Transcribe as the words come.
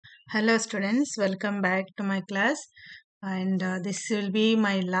Hello students, welcome back to my class and this will be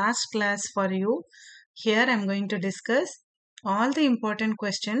my last class for you. Here I am going to discuss all the important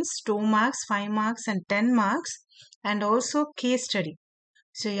questions, 2 marks, 5 marks and 10 marks and also case study.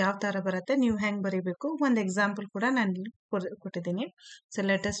 So ಯಾವ ತರ ಬರುತ್ತೆ ನೀವು ಹೆಂಗೆ ಬರೀಬೇಕು ಒಂದು example ಕೂಡ ನಾನು ಕೊಟ್ಟಿದ್ದೀನಿ. So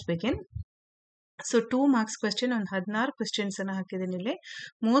let us begin. So 2 marks question ಒಂದು 16 ಕ್ವೆಶ್ಚನ್ಸ್ ಅನ್ನ ಹಾಕಿದ್ದೀನಿ ಇಲ್ಲಿ.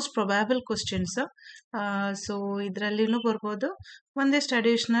 Most probable questions. ಸೊ ಇದರಲ್ಲಿನೂ ಬರ್ಬೋದು ಒಂದಿಷ್ಟು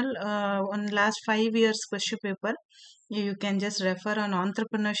ಅಡಿಷನಲ್ ಒಂದು last 5 years question paper you can just refer on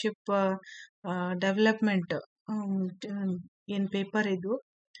entrepreneurship development ಏನು ಪೇಪರ್ ಇದು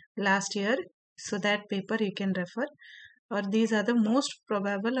last year. So that paper you can refer or these are the most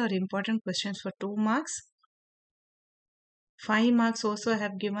probable or important questions for 2 marks. 5 marks also I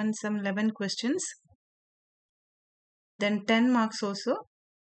have given some 11 questions. Then 10 marks also.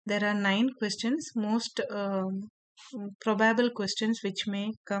 There are 9 questions, most probable questions which may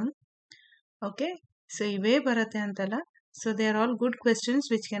come. Okay. So, ive barate antala. So, they are all good questions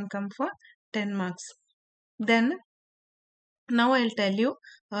which can come for 10 marks. Then, now I'll tell you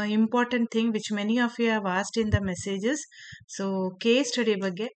important thing which many of you have asked in the messages. So, case study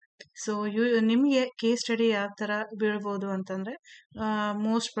ಬಗ್ಗೆ. So ನಿಮಗೆ case study ಯಾವ ಥರ ಬೀಳ್ಬೋದು ಅಂತಂದರೆ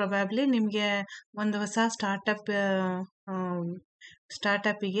most probably ನಿಮಗೆ ಒಂದು ಹೊಸ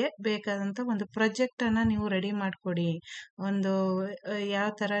ಸ್ಟಾರ್ಟಪ್ಪಿಗೆ ಬೇಕಾದಂಥ ಒಂದು ಪ್ರಾಜೆಕ್ಟನ್ನು ನೀವು ರೆಡಿ ಮಾಡಿಕೊಡಿ. ಒಂದು ಯಾವ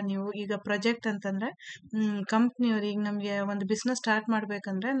ಥರ ನೀವು ಈಗ ಪ್ರಾಜೆಕ್ಟ್ ಅಂತಂದರೆ ಕಂಪ್ನಿಯವ್ರು ಈಗ ನಮಗೆ ಒಂದು ಬಿಸ್ನೆಸ್ ಸ್ಟಾರ್ಟ್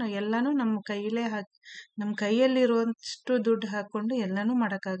ಮಾಡಬೇಕಂದ್ರೆ ನಾವು ಎಲ್ಲನೂ ನಮ್ಮ ಕೈಯಲ್ಲಿರುವಷ್ಟು ದುಡ್ಡು ಹಾಕ್ಕೊಂಡು ಎಲ್ಲನೂ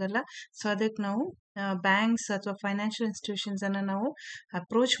ಮಾಡೋಕ್ಕಾಗಲ್ಲ. ಸೊ ಅದಕ್ಕೆ ನಾವು ಬ್ಯಾಂಕ್ಸ್ ಅಥವಾ ಫೈನಾನ್ಷಿಯಲ್ ಇನ್ಸ್ಟಿಟ್ಯೂಷನ್ಸನ್ನು ನಾವು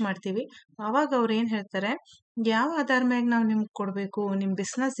ಅಪ್ರೋಚ್ ಮಾಡ್ತೀವಿ. ಆವಾಗ ಅವ್ರು ಏನು ಹೇಳ್ತಾರೆ, ಯಾವ ಆಧಾರ ಮ್ಯಾಗ ನಾವು ನಿಮ್ಗೆ ಕೊಡಬೇಕು, ನಿಮ್ಮ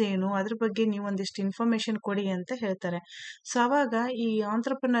ಬಿಸ್ನೆಸ್ ಏನು, ಅದ್ರ ಬಗ್ಗೆ ನೀವು ಒಂದಿಷ್ಟು ಇನ್ಫಾರ್ಮೇಷನ್ ಕೊಡಿ ಅಂತ ಹೇಳ್ತಾರೆ. ಸೊ ಆವಾಗ ಈ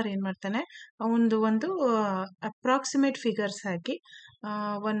ಆಂಟ್ರಪ್ರನರ್ ಏನು ಮಾಡ್ತಾನೆ, ಒಂದು ಅಪ್ರಾಕ್ಸಿಮೇಟ್ ಫಿಗರ್ಸ್ ಹಾಕಿ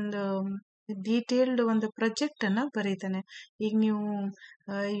ಒಂದು ಡೀಟೇಲ್ಡ್ ಒಂದು ಪ್ರಾಜೆಕ್ಟನ್ನು ಬರೀತಾನೆ. ಈಗ ನೀವು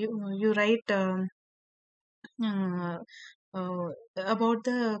you write about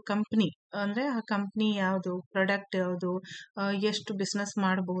the company, ಅಂದರೆ ಆ ಕಂಪ್ನಿ ಯಾವುದು, ಪ್ರಾಡಕ್ಟ್ ಯಾವುದು, ಎಷ್ಟು ಬಿಸ್ನೆಸ್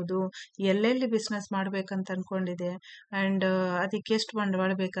ಮಾಡ್ಬೋದು, ಎಲ್ಲೆಲ್ಲಿ ಬಿಸ್ನೆಸ್ ಮಾಡ್ಬೇಕಂತ ಅಂದ್ಕೊಂಡಿದೆ ಆ್ಯಂಡ್ ಅದಕ್ಕೆ ಎಷ್ಟು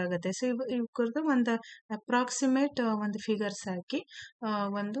ಬಂಡವಾಳ ಬೇಕಾಗುತ್ತೆ. ಸೊ ಇವ್ರದ್ದು ಒಂದು ಅಪ್ರಾಕ್ಸಿಮೇಟ್ ಒಂದು ಫಿಗರ್ಸ್ ಹಾಕಿ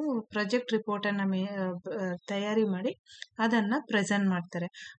ಒಂದು ಪ್ರಾಜೆಕ್ಟ್ ರಿಪೋರ್ಟನ್ನು ತಯಾರಿ ಮಾಡಿ ಅದನ್ನು ಪ್ರೆಸೆಂಟ್ ಮಾಡ್ತಾರೆ.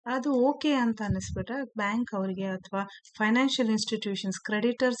 ಅದು ಓಕೆ ಅಂತ ಅನ್ನಿಸ್ಬಿಟ್ರೆ ಬ್ಯಾಂಕ್ ಅವರಿಗೆ ಅಥವಾ ಫೈನಾನ್ಷಿಯಲ್ ಇನ್ಸ್ಟಿಟ್ಯೂಷನ್ಸ್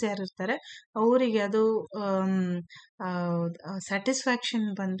ಕ್ರೆಡಿಟರ್ಸ್ ಯಾರಿರ್ತಾರೆ ಅವರಿಗೆ ಅದು ಸ್ಯಾಟಿಸ್ಫ್ಯಾಕ್ಷನ್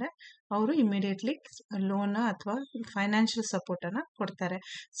ಬಂದರೆ ಅವರು ಇಮಿಡಿಯೇಟ್ಲಿ ಲೋನ್ ಅಥವಾ ಫೈನಾನ್ಷಿಯಲ್ ಸಪೋರ್ಟನ್ನು ಕೊಡ್ತಾರೆ.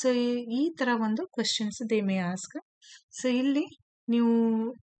 ಸೊ ಈ ಥರ ಒಂದು questions they may ask. So ಇಲ್ಲಿ ನೀವು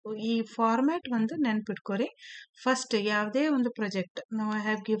ಈ ಫಾರ್ಮ್ಯಾಟ್ ಒಂದು ನೆನ್ಪಿಟ್ಕೊರಿ. ಫಸ್ಟ್ ಯಾವುದೇ ಒಂದು ಪ್ರಾಜೆಕ್ಟ್ ನಾವು I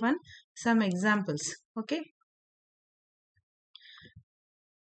have given some examples.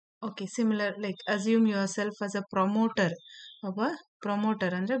 Okay similar like assume your self as a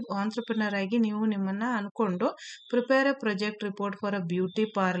promoter ಅಂದರೆ ಆಂಟ್ರಪ್ರಿನರ್ ಆಗಿ ನೀವು ನಿಮ್ಮನ್ನು ಅಂದ್ಕೊಂಡು prepare a project report for a beauty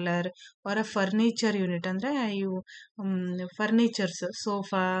parlour R a furniture unit, ಅಂದರೆ ಇವು furnitures,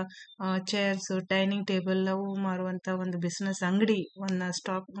 sofa, chairs, dining table ಅವು ಮಾರುವಂಥ ಒಂದು business ಅಂಗಡಿ ಒಂದು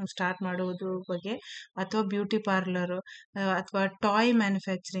ಸ್ಟಾರ್ಟ್ ಮಾಡೋದ್ರ ಬಗ್ಗೆ, ಅಥವಾ ಬ್ಯೂಟಿ ಪಾರ್ಲರು ಅಥವಾ ಟಾಯ್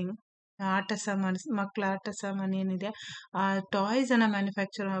ಮ್ಯಾನುಫ್ಯಾಕ್ಚರಿಂಗ್, ಮಕ್ಕಳ ಆಟ ಸಾಮಾನು ಏನಿದೆ ಆ ಟಾಯ್ಸನ್ನು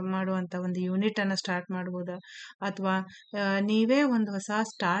ಮ್ಯಾನುಫ್ಯಾಕ್ಚರ್ ಮಾಡುವಂಥ ಒಂದು ಯೂನಿಟನ್ನು ಸ್ಟಾರ್ಟ್ ಮಾಡ್ಬೋದಾ, ಅಥವಾ ನೀವೇ ಒಂದು ಹೊಸ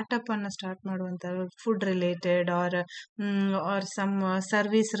ಸ್ಟಾರ್ಟಪ್ಪನ್ನು ಸ್ಟಾರ್ಟ್ ಮಾಡುವಂಥ food related R some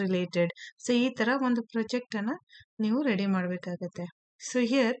service related. So ಈ ಥರ ಒಂದು ಪ್ರಾಜೆಕ್ಟನ್ನು ನೀವು ರೆಡಿ ಮಾಡಬೇಕಾಗತ್ತೆ. So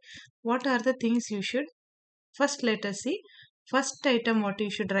here what are the things you should first let us see. First item what you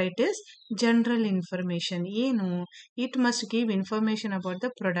should write is general information. ಏನು, it must give information about the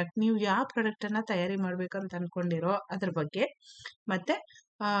product. ನೀವು ಯಾವ ಪ್ರಾಡಕ್ಟನ್ನು ತಯಾರಿ ಮಾಡ್ಬೇಕಂತ ಅಂದ್ಕೊಂಡಿರೋ ಅದ್ರ ಬಗ್ಗೆ, ಮತ್ತು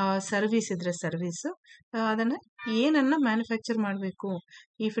ಸರ್ವಿಸ್ ಇದ್ರೆ ಸರ್ವಿಸು, ಅದನ್ನು ಏನನ್ನು ಮ್ಯಾನುಫ್ಯಾಕ್ಚರ್ ಮಾಡಬೇಕು,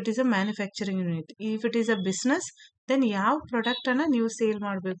 if it is a manufacturing unit, if it is a business then ಯಾವ ಪ್ರಾಡಕ್ಟನ್ನು ನೀವು ಸೇಲ್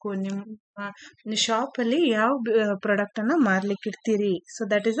ಮಾಡಬೇಕು, ನಿಮ್ಮ ಶಾಪಲ್ಲಿ ಯಾವ ಪ್ರಾಡಕ್ಟನ್ನು ಮಾರ್ಲಿಕ್ಕೆ ಇಡ್ತೀರಿ.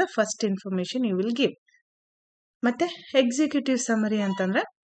 So that is the first information you will give. ಮತ್ತು ಎಕ್ಸಿಕ್ಯೂಟಿವ್ ಸಮರಿ ಅಂತಂದರೆ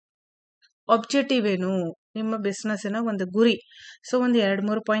ಆಬ್ಜೆಕ್ಟಿವ್ ಏನು, ನಿಮ್ಮ ಬಿಸ್ನೆಸ್ಸಿನ ಒಂದು ಗುರಿ. ಸೊ ಒಂದು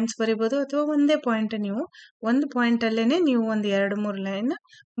 2-3 ಪಾಯಿಂಟ್ಸ್ ಬರಿಬೋದು, ಅಥವಾ ಒಂದೇ ಪಾಯಿಂಟ್ ನೀವು ಒಂದು ಪಾಯಿಂಟಲ್ಲೇ ನೀವು ಒಂದು 2-3 ಲೈನ್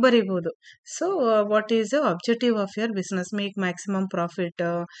ಬರಿಬೋದು. So what is the objective of your business, make maximum profit,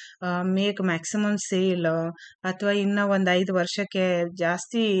 make maximum sale, ಅಥವಾ ಇನ್ನೂ ಒಂದು 5 ವರ್ಷಕ್ಕೆ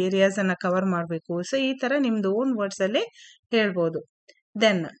ಜಾಸ್ತಿ ಏರಿಯಾಸನ್ನು ಕವರ್ ಮಾಡಬೇಕು. ಸೊ ಈ ಥರ ನಿಮ್ಮದು ಓನ್ ವರ್ಡ್ಸಲ್ಲಿ ಹೇಳ್ಬೋದು.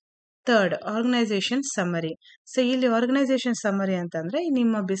 Then third, organisation summary. So ಇಲ್ಲಿ ಆರ್ಗನೈಸೇಷನ್ ಸಮ್ಮರಿ ಅಂತಂದರೆ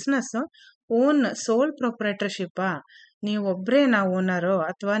ನಿಮ್ಮ ಬಿಸ್ನೆಸ್ ಓನ್ ಸೋಲ್ ಪ್ರೊಪ್ರೈಟರ್ಶಿಪ್ಪಾ ನೀವು ಒಬ್ಬರೇ ನಾವು ಓನರು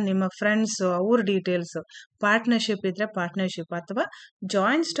ಅಥವಾ ನಿಮ್ಮ ಫ್ರೆಂಡ್ಸು ಅವ್ರ ಡೀಟೇಲ್ಸು, ಪಾರ್ಟ್ನರ್ಶಿಪ್ ಇದ್ದರೆ ಪಾರ್ಟ್ನರ್ಶಿಪ್, ಅಥವಾ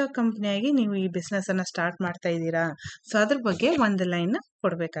ಜಾಯಿಂಟ್ ಸ್ಟಾಕ್ ಕಂಪ್ನಿಯಾಗಿ ನೀವು ಈ ಬಿಸ್ನೆಸ್ಸನ್ನು ಸ್ಟಾರ್ಟ್ ಮಾಡ್ತಾ ಇದ್ದೀರಾ, ಸೊ ಅದ್ರ ಬಗ್ಗೆ ಒಂದು ಲೈನ್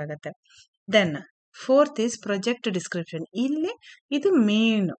ಕೊಡಬೇಕಾಗತ್ತೆ. Then fourth is project description. ಇಲ್ಲಿ ಇದು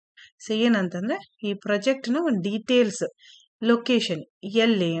ಮೇನ್. ಸೊ ಏನಂತಂದರೆ ಈ ಪ್ರಾಜೆಕ್ಟ್ನ ಒಂದು ಡೀಟೇಲ್ಸ್, ಲೊಕೇಶನ್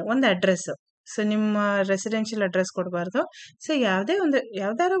ಎಲ್ಲಿ, ಒಂದು ಅಡ್ರೆಸ್. ಸೊ ನಿಮ್ಮ ರೆಸಿಡೆನ್ಷಿಯಲ್ ಅಡ್ರೆಸ್ ಕೊಡಬಾರ್ದು. ಸೊ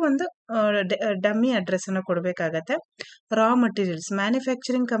ಯಾವ್ದಾರ ಒಂದು ಡಮ್ಮಿ ಅಡ್ರೆಸ್ಸನ್ನು ಕೊಡಬೇಕಾಗತ್ತೆ. ರಾ ಮಟೀರಿಯಲ್ಸ್,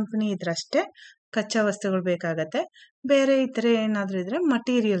 ಮ್ಯಾನುಫ್ಯಾಕ್ಚರಿಂಗ್ ಕಂಪ್ನಿ ಇದ್ರಷ್ಟೇ ಕಚ್ಚಾ ವಸ್ತುಗಳು ಬೇಕಾಗತ್ತೆ. ಬೇರೆ ಇತರ ಏನಾದರೂ ಇದ್ರೆ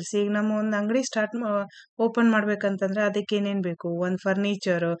ಮಟೀರಿಯಲ್ಸ್, ಈಗ ನಮ್ಮ ಒಂದು ಅಂಗಡಿ ಓಪನ್ ಮಾಡ್ಬೇಕಂತಂದ್ರೆ ಅದಕ್ಕೆ ಏನೇನು ಬೇಕು, ಒಂದು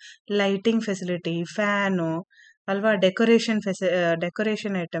ಫರ್ನಿಚರು, ಲೈಟಿಂಗ್ ಫೆಸಿಲಿಟಿ, ಫ್ಯಾನು ಅಲ್ವಾ,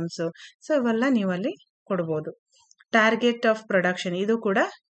 ಡೆಕೋರೇಷನ್ ಐಟಮ್ಸು, ಸೊ ಇವೆಲ್ಲ ನೀವಲ್ಲಿ ಕೊಡ್ಬೋದು. ಟಾರ್ಗೆಟ್ ಆಫ್ ಪ್ರೊಡಕ್ಷನ್, ಇದು ಕೂಡ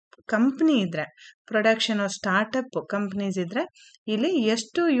ಕಂಪ್ನಿ ಇದ್ರೆ, ಪ್ರೊಡಕ್ಷನ್ ಸ್ಟಾರ್ಟಪ್ ಕಂಪ್ನೀಸ್ ಇದ್ರೆ ಇಲ್ಲಿ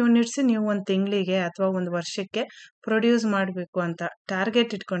ಎಷ್ಟು ಯೂನಿಟ್ಸ್ ನೀವು ಒಂದು ತಿಂಗಳಿಗೆ ಅಥವಾ ಒಂದು ವರ್ಷಕ್ಕೆ ಪ್ರೊಡ್ಯೂಸ್ ಮಾಡಬೇಕು ಅಂತ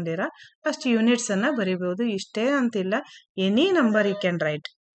ಟಾರ್ಗೆಟ್ ಇಟ್ಕೊಂಡಿರ ಅಷ್ಟು ಯೂನಿಟ್ಸನ್ನು ಬರಿಬೋದು. ಇಷ್ಟೇ ಅಂತಿಲ್ಲ, any number you can write.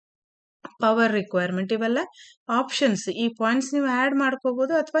 Power requirement, ಇವೆಲ್ಲ ಆಪ್ಷನ್ಸ್. ಈ ಪಾಯಿಂಟ್ಸ್ ನೀವು ಆ್ಯಡ್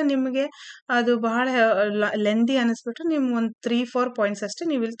ಮಾಡ್ಕೋಬೋದು, ಅಥವಾ ನಿಮಗೆ ಅದು ಬಹಳ ಲೆಂದಿ ಅನ್ನಿಸ್ಬಿಟ್ರೆ ನೀವು ಒಂದು 3-4 ಪಾಯಿಂಟ್ಸ್ ಅಷ್ಟೇ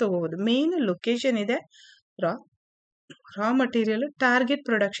ನೀವು ಇಲ್ಲಿ ತೊಗೋಬೋದು. ಮೇನ್ ಲೊಕೇಶನ್ ಇದೆ, raw material, target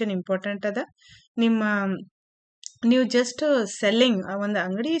production important ಅದ. ನೀವು ಜಸ್ಟ್ ಸೆಲ್ಲಿಂಗ್, ಒಂದು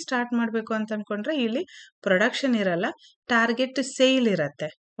ಅಂಗಡಿ ಸ್ಟಾರ್ಟ್ ಮಾಡಬೇಕು ಅಂತ ಅಂದ್ಕೊಂಡ್ರೆ ಇಲ್ಲಿ ಪ್ರೊಡಕ್ಷನ್ ಇರಲ್ಲ, ಟಾರ್ಗೆಟ್ ಸೇಲ್ ಇರತ್ತೆ.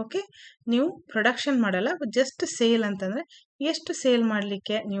 ಓಕೆ, ನೀವು ಪ್ರೊಡಕ್ಷನ್ ಮಾಡಲ್ಲ, ಜಸ್ಟ್ ಸೇಲ್ ಅಂತಂದರೆ ಎಷ್ಟು ಸೇಲ್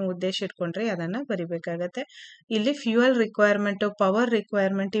ಮಾಡಲಿಕ್ಕೆ ನೀವು ಉದ್ದೇಶ ಇಟ್ಕೊಂಡ್ರೆ ಅದನ್ನು ಬರಿಬೇಕಾಗತ್ತೆ. ಇಲ್ಲಿ ಫ್ಯೂಯಲ್ ರಿಕ್ವೈರ್ಮೆಂಟು, ಪವರ್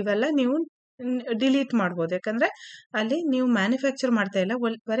ರಿಕ್ವೈರ್ಮೆಂಟ್ ಇವೆಲ್ಲ ನೀವು ಡಿಲೀಟ್ ಮಾಡ್ಬೋದು. ಯಾಕಂದರೆ ಅಲ್ಲಿ ನೀವು ಮ್ಯಾನುಫ್ಯಾಕ್ಚರ್ ಮಾಡ್ತಾ ಇಲ್ಲ,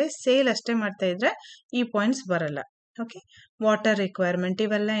 ಬರೀ ಸೇಲ್ ಅಷ್ಟೇ ಮಾಡ್ತಾ ಇದ್ರೆ ಈ ಪಾಯಿಂಟ್ಸ್ ಬರಲ್ಲ. ಓಕೆ, ವಾಟರ್ ರಿಕ್ವೈರ್ಮೆಂಟ್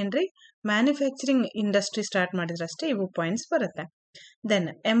ಇವೆಲ್ಲ ಏನ್ರಿ ಮ್ಯಾನುಫ್ಯಾಕ್ಚರಿಂಗ್ ಇಂಡಸ್ಟ್ರಿ ಸ್ಟಾರ್ಟ್ ಮಾಡಿದ್ರಷ್ಟೇ ಇವು ಪಾಯಿಂಟ್ಸ್ ಬರುತ್ತೆ. ದೆನ್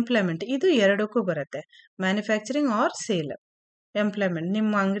ಎಂಪ್ಲಾಯ್ಮೆಂಟ್, ಇದು ಎರಡಕ್ಕೂ ಬರುತ್ತೆ, ಮ್ಯಾನುಫ್ಯಾಕ್ಚರಿಂಗ್ ಆರ್ ಸೇಲ್. ಎಂಪ್ಲಾಯ್ಮೆಂಟ್,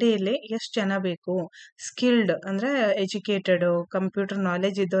 ನಿಮ್ಮ ಅಂಗಡಿಯಲ್ಲಿ ಎಷ್ಟು ಜನ ಬೇಕು, ಸ್ಕಿಲ್ಡ್ ಅಂದರೆ ಎಜುಕೇಟೆಡು, ಕಂಪ್ಯೂಟರ್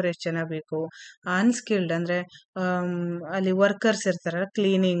ನಾಲೆಜ್ ಇದ್ದವ್ರು ಎಷ್ಟು ಜನ ಬೇಕು, ಅನ್ಸ್ಕಿಲ್ಡ್ ಅಂದರೆ ಅಲ್ಲಿ ವರ್ಕರ್ಸ್ ಇರ್ತಾರಲ್ಲ,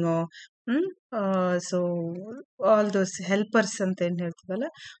 cleaning, so all those helpers ಅಂತ ಏನು ಹೇಳ್ತೀವಲ್ಲ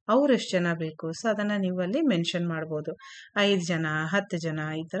ಅವ್ರು ಎಷ್ಟು ಜನ ಬೇಕು. ಸೊ ಅದನ್ನು ನೀವು ಅಲ್ಲಿ ಮೆನ್ಷನ್ ಮಾಡ್ಬೋದು. 5 ಜನ, 10 ಜನ,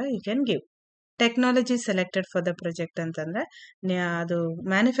 ಈ ಥರ you can give. Technology selected for the project ಅಂತಂದರೆ ಅದು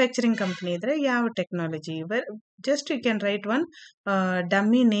ಮ್ಯಾನುಫ್ಯಾಕ್ಚರಿಂಗ್ ಕಂಪ್ನಿ ಇದ್ದರೆ ಯಾವ technology, just you can write one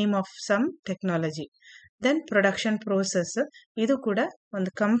dummy name of some technology. Then production process, ಇದು ಕೂಡ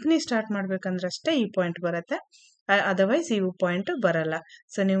ಒಂದು ಕಂಪ್ನಿ ಸ್ಟಾರ್ಟ್ ಮಾಡ್ಬೇಕಂದ್ರಷ್ಟೇ ಈ ಪಾಯಿಂಟ್ ಬರುತ್ತೆ, ಅದರ್ವೈಸ್ ಇವು ಪಾಯಿಂಟ್ ಬರಲ್ಲ.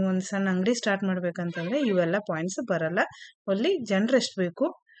 ಸೊ ನೀವು ಒಂದು ಸಣ್ಣ ಅಂಗಡಿ ಸ್ಟಾರ್ಟ್ ಮಾಡ್ಬೇಕಂತಂದರೆ ಇವೆಲ್ಲ ಪಾಯಿಂಟ್ಸ್ ಬರಲ್ಲ. ಅಲ್ಲಿ ಜನರು ಎಷ್ಟು ಬೇಕು,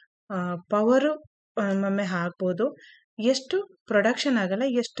 ಪವರು ಒಮ್ಮೊಮ್ಮೆ ಹಾಕ್ಬೋದು, ಎಷ್ಟು ಪ್ರೊಡಕ್ಷನ್ ಆಗಲ್ಲ,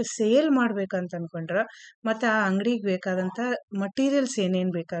 ಎಷ್ಟು ಸೇಲ್ ಮಾಡ್ಬೇಕಂತ ಅಂದ್ಕೊಂಡ್ರೆ, ಮತ್ತು ಆ ಅಂಗಡಿಗೆ ಬೇಕಾದಂಥ ಮಟೀರಿಯಲ್ಸ್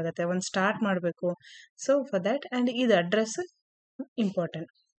ಏನೇನು ಬೇಕಾಗತ್ತೆ, ಒಂದು ಸ್ಟಾರ್ಟ್ ಮಾಡಬೇಕು. ಸೊ ಫಾರ್ ದ್ಯಾಟ್, ಆ್ಯಂಡ್ ಇದು address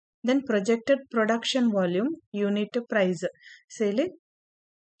important. Then projected production volume, unit price. So ಇಲ್ಲಿ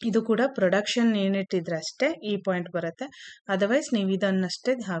ಇದು ಕೂಡ ಪ್ರೊಡಕ್ಷನ್ ಯೂನಿಟ್ ಇದ್ರೆ ಅಷ್ಟೇ ಈ ಪಾಯಿಂಟ್ ಬರುತ್ತೆ, ಅದರ್ವೈಸ್ ನೀವು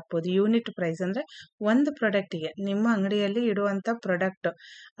ಇದನ್ನಷ್ಟೇ ಹಾಕ್ಬೋದು. ಯೂನಿಟ್ ಪ್ರೈಸ್ ಅಂದರೆ ಒಂದು ಪ್ರಾಡಕ್ಟಿಗೆ, ನಿಮ್ಮ ಅಂಗಡಿಯಲ್ಲಿ ಇಡುವಂಥ ಪ್ರಾಡಕ್ಟ್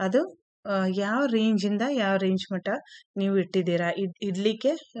ಅದು ಯಾವ ರೇಂಜಿಂದ ಯಾವ ರೇಂಜ್ ಮಟ್ಟ ನೀವು ಇಟ್ಟಿದ್ದೀರಾ,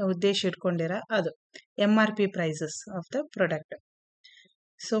 ಇಡ್ಲಿಕ್ಕೆ ಉದ್ದೇಶ ಇಟ್ಕೊಂಡಿರಾ, ಅದು MRP prices of the product.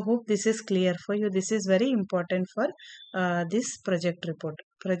 So hope this is clear for you. This is very important for this project report,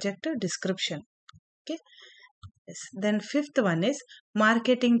 project description. Okay. Yes. Then fifth one is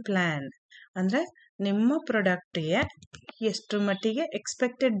marketing plan. ಅಂದರೆ ನಿಮ್ಮ ಪ್ರಾಡಕ್ಟ್ಗೆ ಎಷ್ಟು ಮಟ್ಟಿಗೆ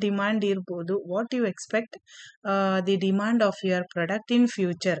expected demand ಇರ್ಬೋದು, what you expect the demand of your product in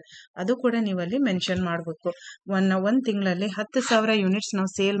future, ಅದು ಕೂಡ ನೀವಲ್ಲಿ mention ಮಾಡಬೇಕು. ಒಂದು ತಿಂಗಳಲ್ಲಿ 10,000 ಯೂನಿಟ್ಸ್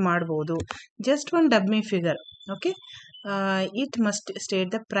ನಾವು ಸೇಲ್ ಮಾಡ್ಬೋದು, ಜಸ್ಟ್ ಒಂದು dummy figure. Okay, it must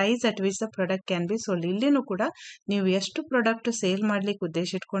state the price at which the product can be sold. ಇಲ್ಲಿನೂ ಕೂಡ ನೀವು ಎಷ್ಟು ಪ್ರಾಡಕ್ಟ್ ಸೇಲ್ ಮಾಡ್ಲಿಕ್ಕೆ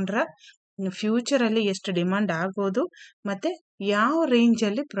ಉದ್ದೇಶ ಇಟ್ಕೊಂಡ್ರೆ ಫ್ಯೂಚರಲ್ಲಿ ಎಷ್ಟು ಡಿಮಾಂಡ್ ಆಗ್ಬೋದು, ಮತ್ತು ಯಾವ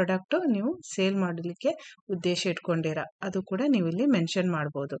ರೇಂಜಲ್ಲಿ ಪ್ರಾಡಕ್ಟು ನೀವು ಸೇಲ್ ಮಾಡಲಿಕ್ಕೆ ಉದ್ದೇಶ ಇಟ್ಕೊಂಡಿರ ಅದು ಕೂಡ ನೀವು ಇಲ್ಲಿ ಮೆನ್ಷನ್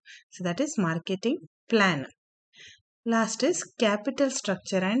ಮಾಡ್ಬೋದು. So that is marketing plan. Last is capital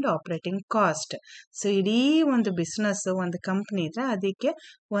structure and operating cost. So ಇಡೀ ಒಂದು ಬಿಸ್ನೆಸ್, ಒಂದು ಕಂಪ್ನಿ ಇದ್ರೆ ಅದಕ್ಕೆ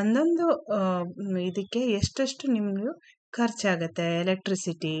ಒಂದೊಂದು ಇದಕ್ಕೆ ಎಷ್ಟೆಷ್ಟು ನಿಮಗೆ ಖರ್ಚಾಗತ್ತೆ,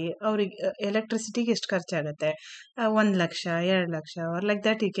 ಎಲೆಕ್ಟ್ರಿಸಿಟಿ, ಅವ್ರಿಗೆ ಎಲೆಕ್ಟ್ರಿಸಿಟಿಗೆ ಎಷ್ಟು ಖರ್ಚಾಗತ್ತೆ, 1 lakh 2 lakh like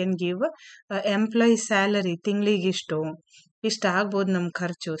that you can give. Employee salary ತಿಂಗಳಿಗೆ ಇಷ್ಟು ಆಗ್ಬೋದು ನಮ್ಮ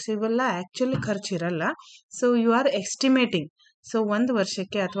ಖರ್ಚು. ಸೊ ಇವೆಲ್ಲ ಆ್ಯಕ್ಚುಲಿ ಖರ್ಚು ಇರಲ್ಲ, so you are estimating. So 1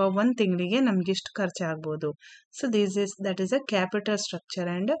 ವರ್ಷಕ್ಕೆ ಅಥವಾ 1 ತಿಂಗಳಿಗೆ ನಮಗಿಷ್ಟು ಖರ್ಚಾಗ್ಬೋದು. So that is a capital structure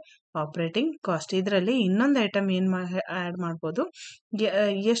and operating cost. ಇದರಲ್ಲಿ ಇನ್ನೊಂದು ಐಟಮ್ ಏನು ಆ್ಯಡ್ ಮಾಡ್ಬೋದು,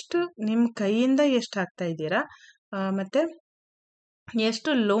 ಎಷ್ಟು ನಿಮ್ಮ ಕೈಯಿಂದ ಎಷ್ಟು ಹಾಕ್ತಾ ಇದ್ದೀರಾ, ಮತ್ತು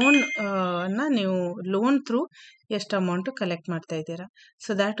ಎಷ್ಟು ಲೋನ್ ನೀವು ಲೋನ್ ಥ್ರೂ ಎಷ್ಟು ಅಮೌಂಟ್ ಕಲೆಕ್ಟ್ ಮಾಡ್ತಾ ಇದ್ದೀರಾ.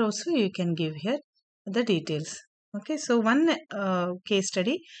 So that also you can give here the details. Okay, so one case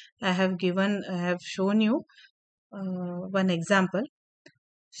study I have shown you one example.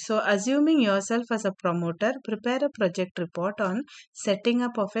 So assuming yourself as a promoter, prepare a project report on setting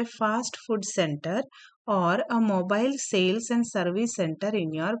up of a fast food center or a mobile sales and service center in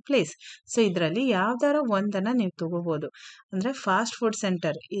your place. So ಇದರಲ್ಲಿ ಯಾವ್ದಾರ ಒಂದನ್ನು ನೀವು ತಗೋಬೋದು. ಅಂದರೆ fast food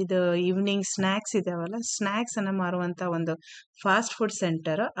centre, ಇದು evening snacks ಇದಾವಲ್ಲ, ಸ್ನ್ಯಾಕ್ಸನ್ನು ಮಾರುವಂಥ ಒಂದು fast food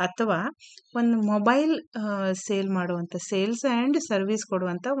centre, ಅಥವಾ ಒಂದು ಮೊಬೈಲ್ ಸೇಲ್ ಮಾಡುವಂಥ ಸೇಲ್ಸ್ ಆ್ಯಂಡ್ ಸರ್ವಿಸ್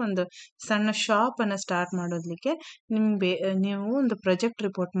ಕೊಡುವಂಥ ಒಂದು ಸಣ್ಣ ಶಾಪನ್ನು ಸ್ಟಾರ್ಟ್ ಮಾಡೋದಕ್ಕೆ ನೀವು ಒಂದು ಪ್ರಾಜೆಕ್ಟ್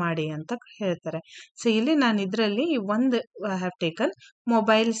ರಿಪೋರ್ಟ್ ಮಾಡಿ ಅಂತ ಹೇಳ್ತಾರೆ. ಸೊ ಇಲ್ಲಿ ನಾನು ಇದರಲ್ಲಿ ಒಂದು have taken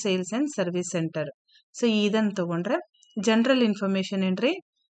mobile sales and service centre. So ಇದನ್ನು ತಗೊಂಡ್ರೆ ಜನರಲ್ ಇನ್ಫಾರ್ಮೇಶನ್ ಏನ್ರಿ,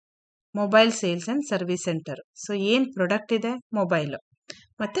 mobile sales and service centre. So ಏನು ಪ್ರಾಡಕ್ಟ್ ಇದೆ, ಮೊಬೈಲ್,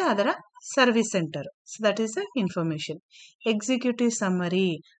 ಮತ್ತು ಅದರ service centre. So that is the information. Executive summary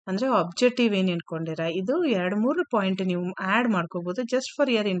ಅಂದರೆ ಆಬ್ಜೆಕ್ಟಿವ್ ಏನು ಇಟ್ಕೊಂಡಿರ, ಇದು 2-3 ಪಾಯಿಂಟ್ ನೀವು ಆ್ಯಡ್ ಮಾಡ್ಕೋಬೋದು. ಜಸ್ಟ್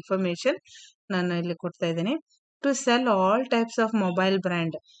ಫಾರ್ ಯುವರ್ ಇನ್ಫಾರ್ಮೇಶನ್ ನಾನು ಇಲ್ಲಿ ಕೊಡ್ತಾ ಇದ್ದೀನಿ. To sell all types of mobile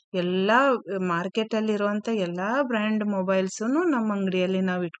brand, ಎಲ್ಲ ಮಾರ್ಕೆಟಲ್ಲಿರುವಂಥ ಎಲ್ಲ ಬ್ರ್ಯಾಂಡ್ ಮೊಬೈಲ್ಸೂ ನಮ್ಮ ಅಂಗಡಿಯಲ್ಲಿ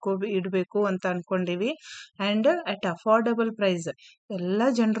ನಾವು ಇಡಬೇಕು ಅಂತ ಅಂದ್ಕೊಂಡಿವಿ. ಆ್ಯಂಡ್ ಅಟ್ ಅಫೋರ್ಡಬಲ್ ಪ್ರೈಸ್, ಎಲ್ಲ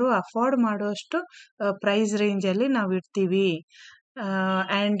ಜನರು ಅಫೋರ್ಡ್ ಮಾಡುವಷ್ಟು ಪ್ರೈಸ್ ರೇಂಜಲ್ಲಿ ನಾವು ಇಡ್ತೀವಿ.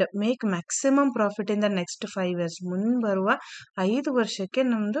 And make maximum profit in the next 5 years, ಮುಂಬರುವ 5 ವರ್ಷಕ್ಕೆ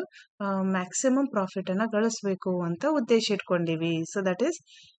ನಮ್ಮದು ಮ್ಯಾಕ್ಸಿಮಮ್ ಪ್ರಾಫಿಟನ್ನು ಗಳಿಸ್ಬೇಕು ಅಂತ ಉದ್ದೇಶ ಇಟ್ಕೊಂಡಿವಿ. So that is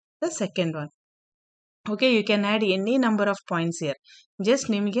the second one. Okay, you can add any number of points year. Just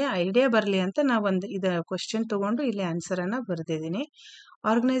ನಿಮಗೆ ಐಡಿಯಾ ಬರಲಿ ಅಂತ ನಾವು ಒಂದು ಇದು ಕ್ವಶನ್ ತೊಗೊಂಡು ಇಲ್ಲಿ ಆನ್ಸರನ್ನು ಬರೆದಿದ್ದೀನಿ.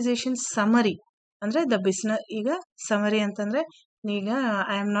 ಆರ್ಗನೈಸೇಷನ್ ಸಮರಿ ಅಂದರೆ ದ ಬಿಸ್ನೆಸ್. ಈಗ ಸಮರಿ ಅಂತಂದರೆ, ಈಗ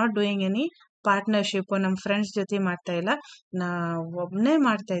I am not doing any partnership, ನಮ್ಮ ಫ್ರೆಂಡ್ಸ್ ಜೊತೆ ಮಾಡ್ತಾ ಇಲ್ಲ, ನಾ ಒಬ್ಬನೇ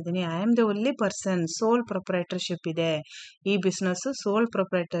ಮಾಡ್ತಾ ಇದ್ದೀನಿ. I am the only person, soul proprietorship ಇದೆ ಈ business, soul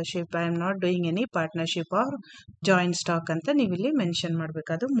proprietorship, I am not doing any partnership R joint stock ಅಂತ ನೀವು ಇಲ್ಲಿ ಮೆನ್ಷನ್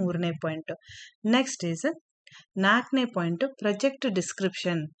ಮಾಡಬೇಕಾದ್ರು 3ನೇ ಪಾಯಿಂಟ್. ನೆಕ್ಸ್ಟ್ ಈಸ್ 4ನೇ ಪಾಯಿಂಟು ಪ್ರಾಜೆಕ್ಟ್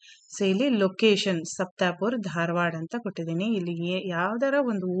ಡಿಸ್ಕ್ರಿಪ್ಷನ್. ಸೊ ಇಲ್ಲಿ ಲೊಕೇಶನ್ ಸಪ್ತಾಪುರ್, ಧಾರವಾಡ ಅಂತ ಕೊಟ್ಟಿದ್ದೀನಿ. ಇಲ್ಲಿ ಯಾವ್ದಾರ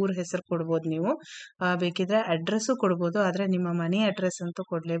ಒಂದು ಊರ ಹೆಸರು ಕೊಡ್ಬೋದು ನೀವು, ಬೇಕಿದ್ರೆ ಅಡ್ರೆಸ್ಸು ಕೊಡ್ಬೋದು. ಆದರೆ ನಿಮ್ಮ ಮನೆ ಅಡ್ರೆಸ್ ಅಂತೂ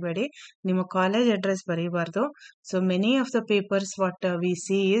ಕೊಡಲೇಬೇಡಿ, ನಿಮ್ಮ college address ಬರೀಬಾರ್ದು. So many of the papers what we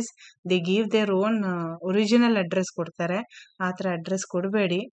C is they give their own original address ಕೊಡ್ತಾರೆ. ಆ ಥರ ಅಡ್ರೆಸ್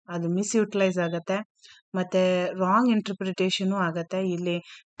ಕೊಡಬೇಡಿ, ಅದು ಮಿಸ್ಯೂಟಿಲೈಸ್ ಆಗುತ್ತೆ ಮತ್ತು ರಾಂಗ್ ಇಂಟರ್ಪ್ರಿಟೇಷನು ಆಗುತ್ತೆ. ಇಲ್ಲಿ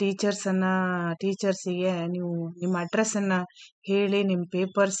ಟೀಚರ್ಸಿಗೆ ನೀವು ನಿಮ್ಮ ಅಡ್ರೆಸ್ಸನ್ನು ಹೇಳಿ ನಿಮ್ಮ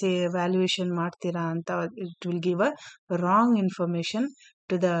ಪೇಪರ್ಸ್ ವ್ಯಾಲ್ಯೂಯೇಷನ್ ಮಾಡ್ತೀರಾ ಅಂತ, it will give a wrong information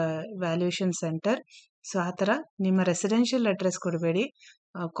to the valuation centre. So ಆ ಥರ ನಿಮ್ಮ ರೆಸಿಡೆನ್ಷಿಯಲ್ ಅಡ್ರೆಸ್ ಕೊಡಬೇಡಿ,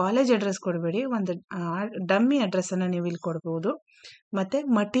 ಕಾಲೇಜ್ ಅಡ್ರೆಸ್ ಕೊಡಬೇಡಿ, ಒಂದು ಡಮ್ಮಿ ಅಡ್ರೆಸ್ಸನ್ನು ನೀವು ಇಲ್ಲಿ ಕೊಡ್ಬೋದು. ಮತ್ತು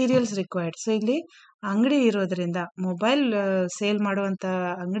ಮಟೀರಿಯಲ್ಸ್ ರಿಕ್ವೈರ್ಡ್. ಸೊ ಇಲ್ಲಿ ಅಂಗಡಿ ಇರೋದ್ರಿಂದ, ಮೊಬೈಲ್ ಸೇಲ್ ಮಾಡುವಂಥ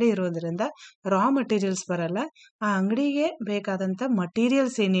ಅಂಗಡಿ ಇರೋದ್ರಿಂದ ರಾ ಮಟೀರಿಯಲ್ಸ್ ಬರಲ್ಲ. ಆ ಅಂಗಡಿಗೆ ಬೇಕಾದಂಥ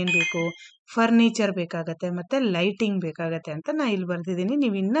ಮಟೀರಿಯಲ್ಸ್ ಏನೇನು ಬೇಕು, ಫರ್ನಿಚರ್ ಬೇಕಾಗತ್ತೆ ಮತ್ತು ಲೈಟಿಂಗ್ ಬೇಕಾಗತ್ತೆ ಅಂತ ನಾನು ಇಲ್ಲಿ ಬರೆದಿದ್ದೀನಿ.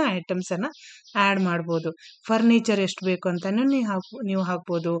 ನೀವು ಇನ್ನೂ ಐಟಮ್ಸನ್ನು ಆ್ಯಡ್ ಮಾಡ್ಬೋದು. ಫರ್ನಿಚರ್ ಎಷ್ಟು ಬೇಕು ಅಂತಲೂ ನೀವು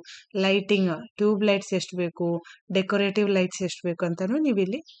ಹಾಕ್ಬೋದು. ಲೈಟಿಂಗ್, ಟ್ಯೂಬ್ ಲೈಟ್ಸ್ ಎಷ್ಟು ಬೇಕು, ಡೆಕೋರೇಟಿವ್ ಲೈಟ್ಸ್ ಎಷ್ಟು ಬೇಕು ಅಂತಲೂ ನೀವು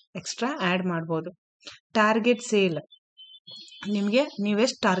ಇಲ್ಲಿ ಎಕ್ಸ್ಟ್ರಾ ಆ್ಯಡ್ ಮಾಡ್ಬೋದು. ಟಾರ್ಗೆಟ್ ಸೇಲ್, ನಿಮಗೆ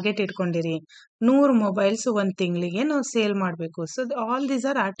ನೀವೆಷ್ಟು ಟಾರ್ಗೆಟ್ ಇಟ್ಕೊಂಡಿರಿ, 100 ಮೊಬೈಲ್ಸ್ ಒಂದು ತಿಂಗಳಿಗೆ ನಾವು ಸೇಲ್ ಮಾಡಬೇಕು. So all these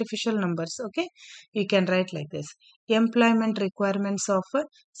are artificial numbers. Okay, you can write like this. Employment requirements of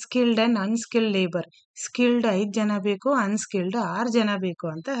skilled and unskilled labour, skilled 5 ಜನ ಬೇಕು, ಅನ್ಸ್ಕಿಲ್ಡ್ 6 ಜನ ಬೇಕು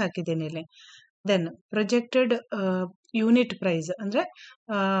ಅಂತ ಹಾಕಿದ್ದೀನಿ ಇಲ್ಲಿ. ದೆನ್ ಪ್ರೊಜೆಕ್ಟೆಡ್ ಯೂನಿಟ್ ಪ್ರೈಸ್ ಅಂದರೆ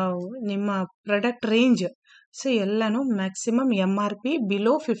ನಿಮ್ಮ ಪ್ರಾಡಕ್ಟ್ ರೇಂಜ್. ಸೊ ಎಲ್ಲನೂ ಮ್ಯಾಕ್ಸಿಮಮ್ MRP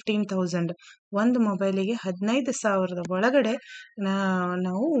ಬಿಲೋ 15,000. ಒಂದು ಮೊಬೈಲಿಗೆ 15,000 ಒಳಗಡೆ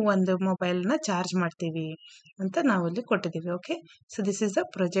ನಾವು ಒಂದು ಮೊಬೈಲ್ನ ಚಾರ್ಜ್ ಮಾಡ್ತೀವಿ ಅಂತ ನಾವಲ್ಲಿ ಕೊಟ್ಟಿದ್ದೀವಿ. Okay, so this is the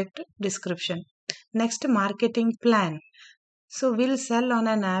project description. Next marketing plan. So we'll sell on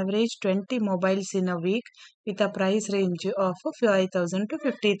an average 20 mobiles in a week with a price range of 5,000 to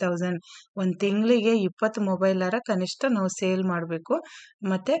 50,000. ಒಂದು ತಿಂಗಳಿಗೆ 20 ಮೊಬೈಲರ ಕನಿಷ್ಠ ನಾವು ಸೇಲ್ ಮಾಡಬೇಕು.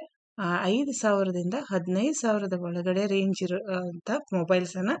 ಮತ್ತು 5,000ದಿಂದ 15,000 ಒಳಗಡೆ ರೇಂಜ್ ಇರೋಂಥ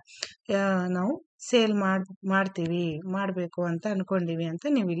ಮೊಬೈಲ್ಸನ್ನು ನಾವು ಸೇಲ್ ಮಾಡಬೇಕು ಅಂತ ಅಂದ್ಕೊಂಡಿವಿ ಅಂತ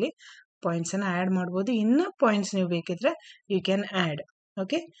ನೀವು ಇಲ್ಲಿ ಪಾಯಿಂಟ್ಸನ್ನು ಆ್ಯಡ್ ಮಾಡ್ಬೋದು. ಇನ್ನೂ ಪಾಯಿಂಟ್ಸ್ ನೀವು ಬೇಕಿದ್ರೆ you can add.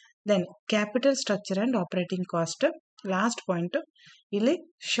 Okay, then capital structure and operating cost. Last point, ಇಲ್ಲಿ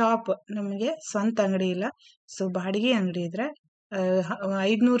ಶಾಪ್, ನಮಗೆ ಸ್ವಂತ ಅಂಗಡಿ ಇಲ್ಲ, ಸೊ ಬಾಡಿಗೆ ಅಂಗಡಿ ಇದ್ದರೆ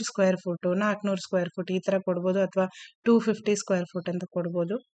 500 ಸ್ಕ್ವೇರ್ ಫುಟು, 400 ಸ್ಕ್ವೇರ್ ಫುಟ್ ಈ ಥರ ಕೊಡ್ಬೋದು, ಅಥವಾ 250 ಸ್ಕ್ವೇರ್ ಫುಟ್ ಅಂತ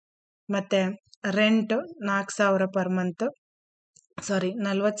ಕೊಡ್ಬೋದು. ಮತ್ತು rent 4,000 per month.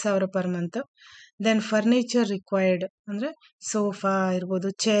 40,000 per month. Then furniture required ಅಂದರೆ ಸೋಫಾ ಇರ್ಬೋದು,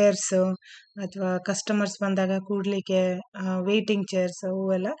 ಚೇರ್ಸ್ ಅಥವಾ ಕಸ್ಟಮರ್ಸ್ ಬಂದಾಗ ಕೂಡ್ಲಿಕ್ಕೆ ವೇಟಿಂಗ್ ಚೇರ್ಸ್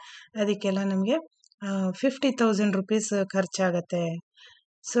ಅವೆಲ್ಲ, ಅದಕ್ಕೆಲ್ಲ ನಮಗೆ 50,000 rupees ಖರ್ಚಾಗತ್ತೆ.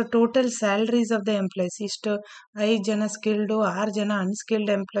 So total salaries of the employees ಇಷ್ಟು 5 ಜನ ಸ್ಕಿಲ್ಡು, 6 ಜನ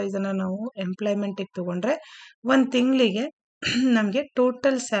ಅನ್ಸ್ಕಿಲ್ಡ್ ಎಂಪ್ಲಾಯೀಸನ್ನು ನಾವು ಎಂಪ್ಲಾಯ್ಮೆಂಟಿಗೆ ತೊಗೊಂಡ್ರೆ ಒಂದು ತಿಂಗಳಿಗೆ ನಮಗೆ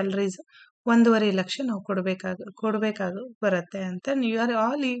ಟೋಟಲ್ ಸ್ಯಾಲ್ರೀಸ್ 1,50,000 ನಾವು ಕೊಡಬೇಕಾಗ ಬರುತ್ತೆ ಅಂತ. ಯು ಆರ್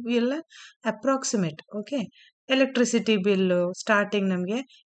ಆಲ್ ಇವೆಲ್ಲ approximate. Okay, electricity bill starting ನಮಗೆ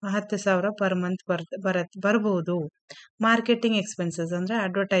 10,000 ಪರ್ ಮಂತ್ ಬರ್ಬೋದು. ಮಾರ್ಕೆಟಿಂಗ್ ಎಕ್ಸ್ಪೆನ್ಸಸ್ ಅಂದರೆ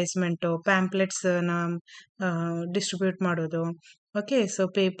ಅಡ್ವರ್ಟೈಸ್ಮೆಂಟು, ಪ್ಯಾಂಪ್ಲೆಟ್ಸ್ನ ಡಿಸ್ಟ್ರಿಬ್ಯೂಟ್ ಮಾಡೋದು. ಓಕೆ, ಸೊ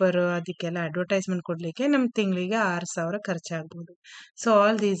ಪೇಪರು ಅದಕ್ಕೆಲ್ಲ ಅಡ್ವರ್ಟೈಸ್ಮೆಂಟ್ ಕೊಡಲಿಕ್ಕೆ ನಮ್ಮ ತಿಂಗಳಿಗೆ 6,000 ಖರ್ಚಾಗ್ಬೋದು. So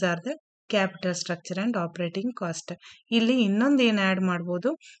all these are the capital structure and operating cost. ಇಲ್ಲಿ ಇನ್ನೊಂದು ಏನು ಆ್ಯಡ್ ಮಾಡ್ಬೋದು,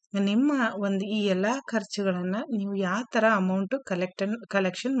 ನಿಮ್ಮ ಒಂದು ಈ ಎಲ್ಲ ಖರ್ಚುಗಳನ್ನು ನೀವು ಯಾವ ಥರ ಅಮೌಂಟು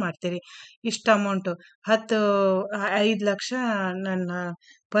ಕಲೆಕ್ಷನ್ ಮಾಡ್ತೀರಿ. ಇಷ್ಟು ಅಮೌಂಟು 5 ಲಕ್ಷ ನನ್ನ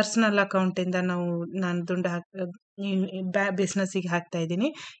ಪರ್ಸ್ನಲ್ ಅಕೌಂಟಿಂದ ನಾನು ದುಡ್ಡು ಬಿಸ್ನೆಸ್ಸಿಗೆ ಹಾಕ್ತಾ ಇದ್ದೀನಿ,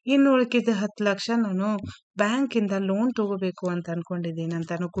 ಇನ್ನು ಉಳ್ಕಿದ 10 ಲಕ್ಷ ನಾನು ಬ್ಯಾಂಕಿಂದ ಲೋನ್ ತಗೋಬೇಕು ಅಂತ ಅಂದ್ಕೊಂಡಿದ್ದೀನಿ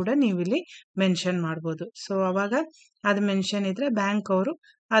ಅಂತಲೂ ಕೂಡ ನೀವು ಇಲ್ಲಿ ಮೆನ್ಷನ್ ಮಾಡ್ಬೋದು. ಸೊ ಅವಾಗ ಅದು ಮೆನ್ಷನ್ ಇದ್ದರೆ ಬ್ಯಾಂಕ್ ಅವರು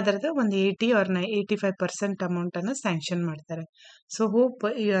ಅದರದ ಒಂದು 80 or 85% ಅಮೌಂಟನ್ನು ಸ್ಯಾಂಕ್ಷನ್ ಮಾಡ್ತಾರೆ. So hope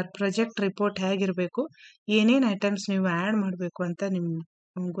your project report ಹೇಗಿರಬೇಕು, ಏನೇನು ಐಟಮ್ಸ್ ನೀವು ಆ್ಯಡ್ ಮಾಡಬೇಕು ಅಂತ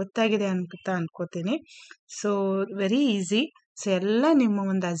ನಿಮ್ಗೆ ಗೊತ್ತಾಗಿದೆ ಅಂತ ಅನ್ಕೋತೀನಿ. So very easy. ಸೊ ಎಲ್ಲ ನಿಮ್ಮ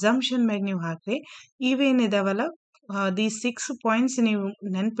ಒಂದು ಅಸಂಪ್ಷನ್ ಮೇಲೆ ನೀವು ಹಾಕಿ, ಇವೇನಿದಾವಲ್ಲ ದಿ 6 ಪಾಯಿಂಟ್ಸ್ ನೀವು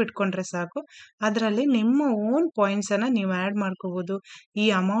ನೆನ್ಪಿಟ್ಕೊಂಡ್ರೆ ಸಾಕು. ಅದರಲ್ಲಿ ನಿಮ್ಮ ಓನ್ ಪಾಯಿಂಟ್ಸನ್ನು ನೀವು ಆ್ಯಡ್ ಮಾಡ್ಕೋಬೋದು. ಈ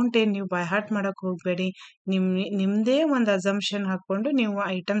ಅಮೌಂಟ್ ಏನು ನೀವು ಬೈ ಹಾರ್ಟ್ ಮಾಡೋಕ್ಕೆ ಹೋಗಬೇಡಿ. ನಿಮ್ಮದೇ ಒಂದು ಅಸಂಪ್ಷನ್ ಹಾಕ್ಕೊಂಡು ನೀವು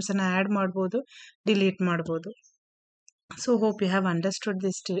ಐಟಮ್ಸನ್ನು ಆ್ಯಡ್ ಮಾಡ್ಬೋದು, ಡಿಲೀಟ್ ಮಾಡ್ಬೋದು. So hope you have understood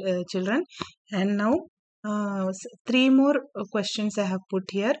this children. And now 3 more questions I have put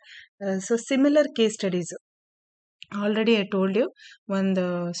here. So similar case studies. Already I told you, ಒಂದು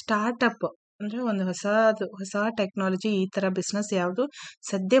ಸ್ಟಾರ್ಟಪ್ ಅಂದರೆ ಒಂದು ಹೊಸ ಟೆಕ್ನಾಲಜಿ, ಈ ಥರ ಬಿಸ್ನೆಸ್ ಯಾವುದು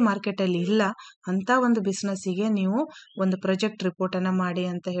ಸದ್ಯ ಮಾರ್ಕೆಟಲ್ಲಿ ಇಲ್ಲ ಅಂಥ ಒಂದು ಬಿಸ್ನೆಸ್ಸಿಗೆ ನೀವು ಒಂದು ಪ್ರಾಜೆಕ್ಟ್ ರಿಪೋರ್ಟನ್ನು ಮಾಡಿ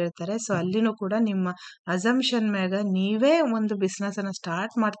ಅಂತ ಹೇಳ್ತಾರೆ. ಸೊ ಅಲ್ಲಿನೂ ಕೂಡ ನಿಮ್ಮ ಅಸಂಪ್ಷನ್ ಮ್ಯಾಗ ನೀವೇ ಒಂದು ಬಿಸ್ನೆಸ್ಸನ್ನು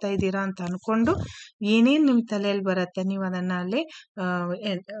ಸ್ಟಾರ್ಟ್ ಮಾಡ್ತಾ ಇದ್ದೀರಾ ಅಂತ ಅಂದ್ಕೊಂಡು ಏನೇನು ನಿಮ್ಮ ತಲೆಯಲ್ಲಿ ಬರುತ್ತೆ ನೀವು ಅದನ್ನು ಅಲ್ಲಿ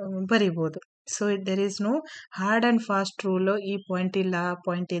ಬರಿಬೋದು. So there is no hard and fast rule, ಈ ಪಾಯಿಂಟ್ ಇಲ್ಲ ಆ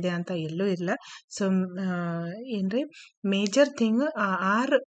ಪಾಯಿಂಟ್ ಇದೆ ಅಂತ ಎಲ್ಲೂ ಇಲ್ಲ. ಸೊ ಏನ್ರಿ ಮೇಜರ್ ಥಿಂಗ್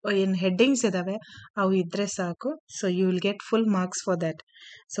ಏನು ಹೆಡ್ಡಿಂಗ್ಸ್ ಇದ್ದಾವೆ ಅವು ಇದ್ದರೆ ಸಾಕು. So you will get full marks for that.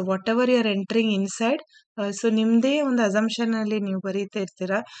 So what ever you are entering inside, so ನಿಮ್ಮದೇ ಒಂದು ಅಸಂಪ್ಷನಲ್ಲಿ ನೀವು ಬರೀತಾ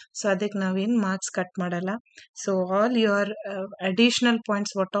ಇರ್ತೀರ. ಸೊ ಅದಕ್ಕೆ ನಾವೇನು ಮಾರ್ಕ್ಸ್ ಕಟ್ ಮಾಡಲ್ಲ. So all your additional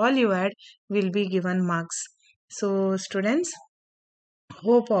points what all you add will be given marks. So students,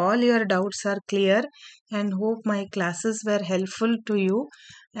 hope all your doubts are clear and hope my classes were helpful to you.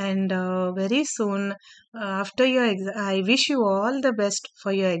 And very soon after your I wish you all the best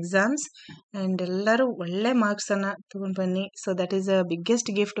for your exams. And ellaru ಒಳ್ಳೆ marks ಅನ್ನು ತಗೊಂಡು ಬನ್ನಿ. So that is the biggest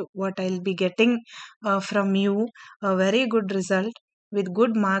gift what I'll be getting from you, a very good result with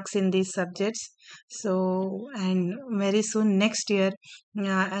good marks in these subjects. So and very soon next year,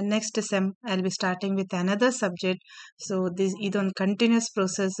 next sem I'll be starting with another subject. So this idon continuous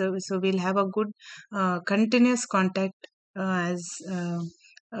process. So we'll have a good continuous contact as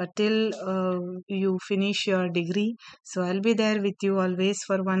till you finish your degree. So I'll be there with you always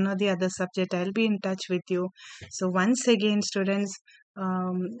for one or the other subject. I'll be in touch with you. So once again students,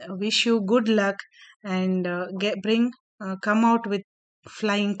 wish you good luck and come out with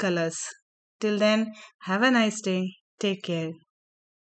flying colors. Till then, have a nice day. Take care.